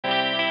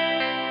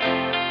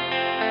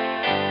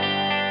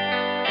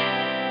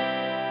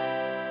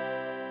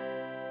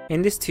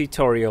In this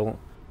tutorial,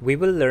 we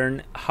will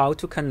learn how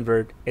to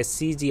convert a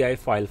CZI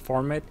file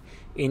format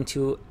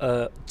into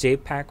a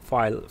JPEG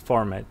file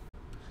format.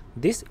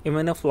 This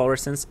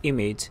immunofluorescence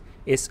image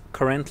is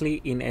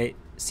currently in a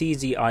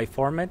CZI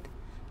format,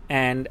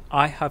 and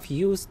I have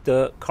used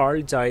the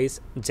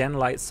Zeiss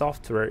CZI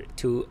software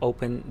to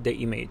open the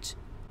image.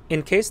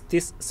 In case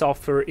this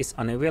software is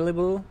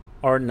unavailable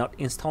or not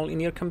installed in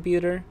your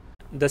computer,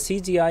 the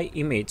CZI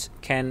image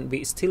can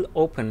be still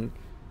opened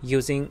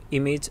using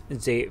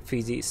ImageJ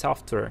Fiji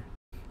Software.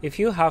 If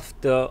you have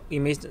the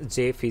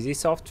ImageJ Fiji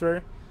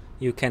Software,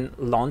 you can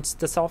launch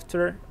the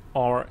software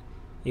or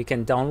you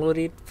can download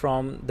it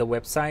from the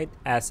website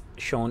as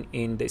shown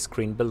in the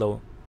screen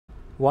below.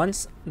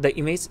 Once the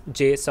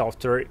ImageJ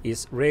software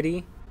is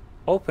ready,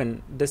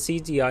 open the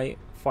CZI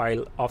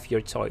file of your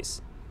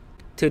choice.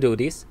 To do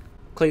this,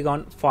 click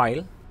on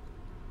File,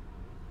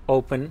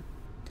 Open,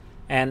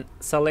 and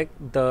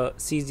select the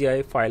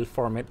CZI file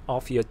format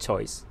of your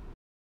choice.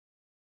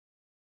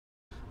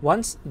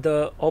 Once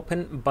the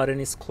Open button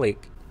is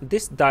clicked,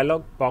 this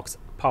dialog box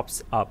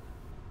pops up.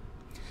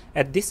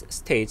 At this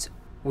stage,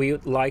 we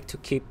would like to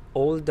keep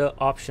all the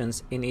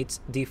options in its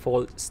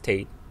default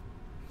state,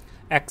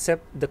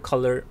 except the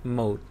color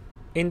mode.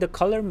 In the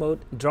color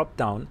mode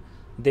drop-down,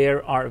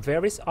 there are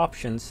various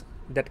options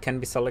that can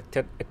be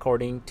selected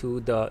according to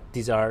the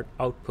desired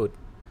output.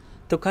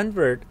 To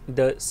convert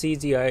the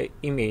CZI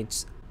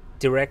image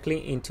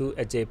directly into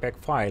a JPEG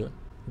file,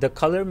 the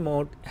color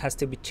mode has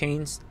to be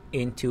changed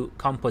into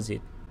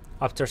composite.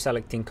 After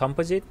selecting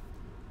composite,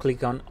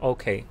 click on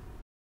OK.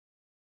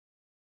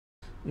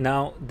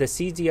 Now the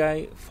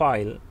CZI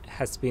file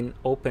has been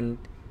opened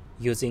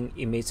using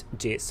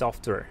ImageJ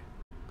software.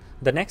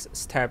 The next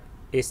step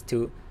is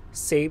to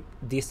save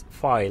this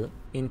file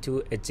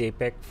into a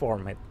JPEG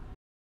format.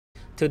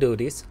 To do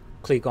this,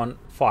 click on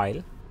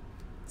File,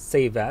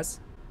 Save As,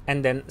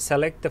 and then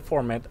select the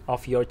format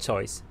of your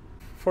choice.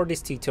 For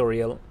this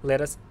tutorial, let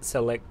us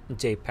select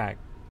JPEG.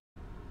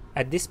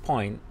 At this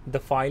point,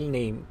 the file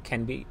name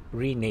can be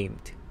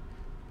renamed,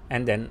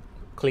 and then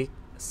click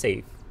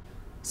Save.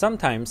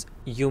 Sometimes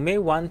you may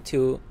want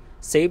to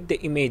save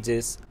the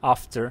images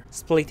after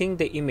splitting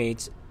the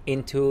image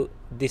into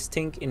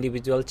distinct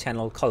individual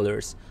channel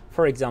colors,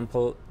 for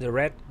example, the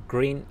red,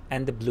 green,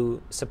 and the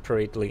blue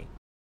separately.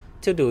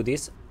 To do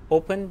this,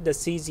 open the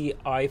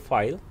CZI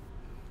file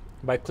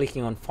by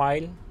clicking on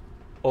File,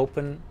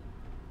 Open,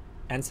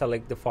 and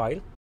select the file.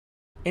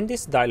 In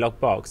this dialog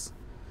box,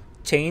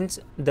 change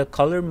the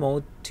color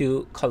mode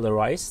to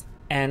colorized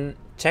and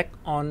check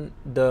on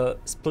the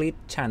split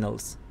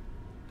channels,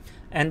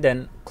 and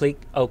then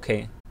click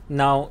OK.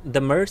 Now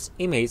the merged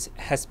image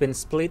has been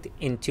split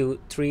into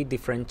 3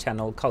 different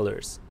channel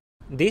colors.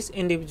 These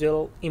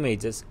individual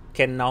images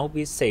can now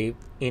be saved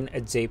in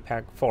a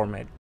JPEG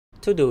format.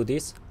 To do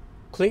this,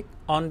 click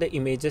on the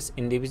images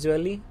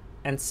individually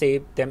and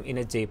save them in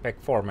a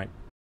JPEG format.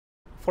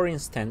 For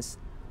instance,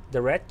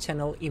 the red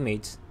channel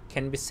image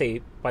can be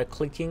saved by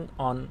clicking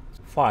on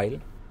File,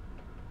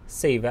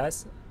 Save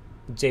As,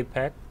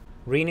 JPEG,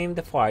 rename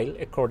the file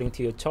according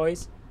to your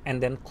choice,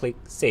 and then click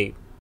Save.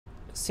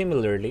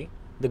 Similarly,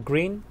 the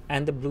green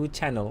and the blue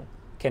channel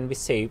can be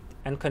saved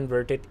and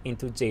converted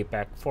into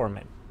JPEG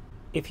format.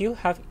 If you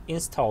have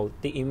installed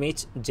the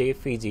ImageJ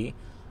Fiji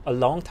a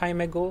long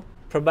time ago,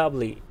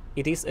 probably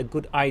it is a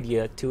good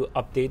idea to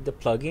update the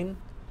plugin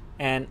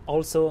and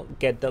also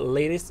get the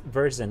latest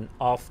version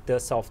of the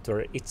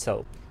software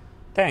itself.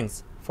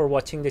 Thanks for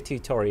watching the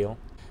tutorial.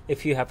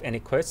 If you have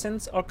any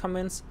questions or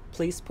comments,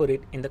 please put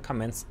it in the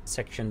comments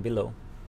section below.